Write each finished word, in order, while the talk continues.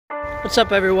What's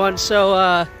up, everyone? So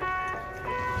I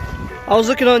was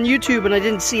looking on YouTube and I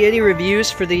didn't see any reviews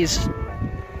for these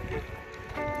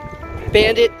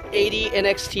Bandit 80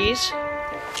 NXTs,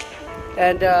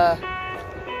 and I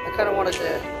kind of wanted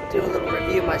to do a little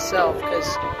review myself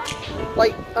because,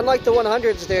 like, unlike the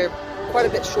 100s, they're quite a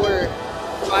bit shorter.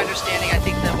 From my understanding, I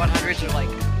think the 100s are like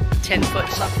 10 foot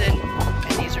something,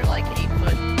 and these are like 8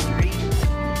 foot 3.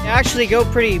 They actually go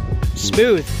pretty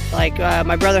smooth. Like,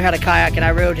 my brother had a kayak and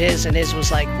I rode his, and his was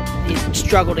like, he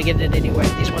struggled to get it anywhere.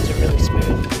 These ones are really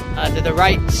smooth. They're the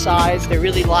right size, they're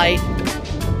really light.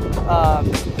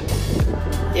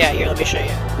 Yeah, here, let me show you.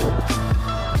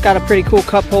 Got a pretty cool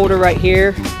cup holder right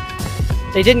here.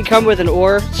 They didn't come with an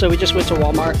oar, so we just went to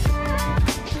Walmart.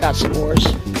 Got some oars.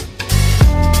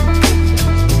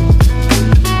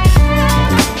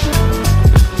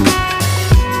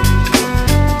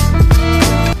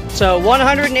 So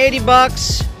 180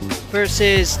 bucks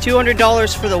versus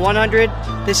 $200 for the 100.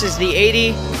 This is the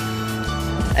 80,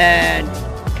 and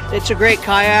it's a great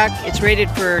kayak. It's rated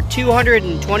for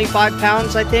 225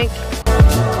 pounds, I think.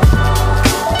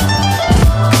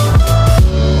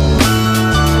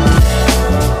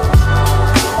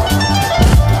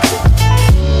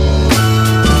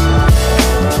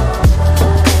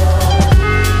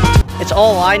 It's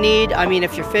all I need. I mean,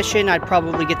 if you're fishing, I'd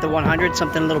probably get the 100,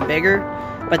 something a little bigger.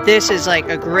 But this is like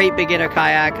a great beginner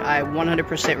kayak. I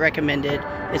 100% recommend it.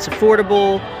 It's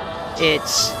affordable,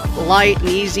 it's light and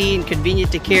easy and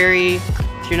convenient to carry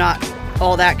if you're not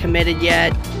all that committed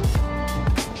yet.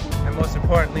 And most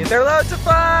importantly, they're loads of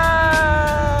fun!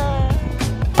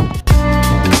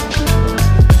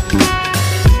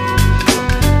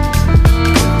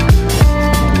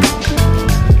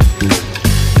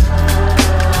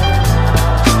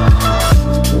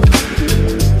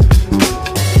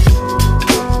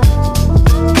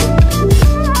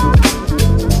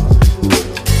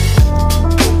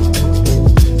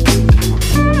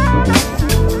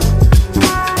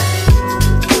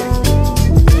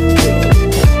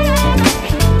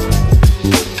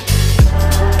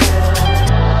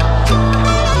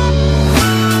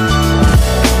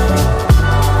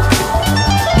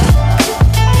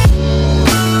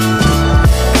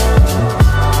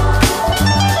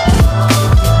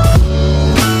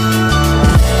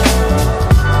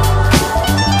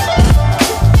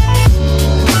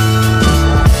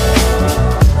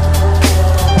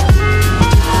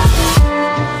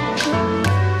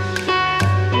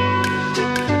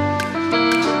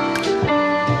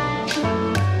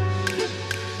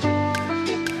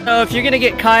 So if you're gonna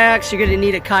get kayaks, you're gonna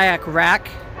need a kayak rack.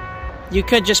 You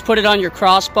could just put it on your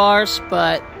crossbars,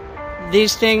 but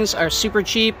these things are super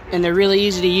cheap and they're really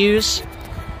easy to use.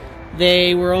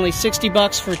 They were only 60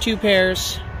 bucks for 2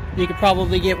 pairs. You could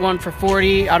probably get one for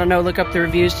 40. I don't know, look up the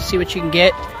reviews to see what you can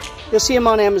get. You'll see them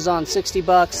on Amazon, 60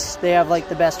 bucks. They have like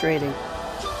the best rating.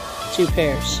 2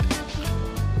 pairs.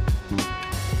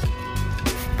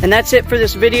 And that's it for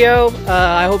this video.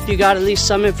 I hope you got at least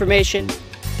some information.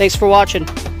 Thanks for watching.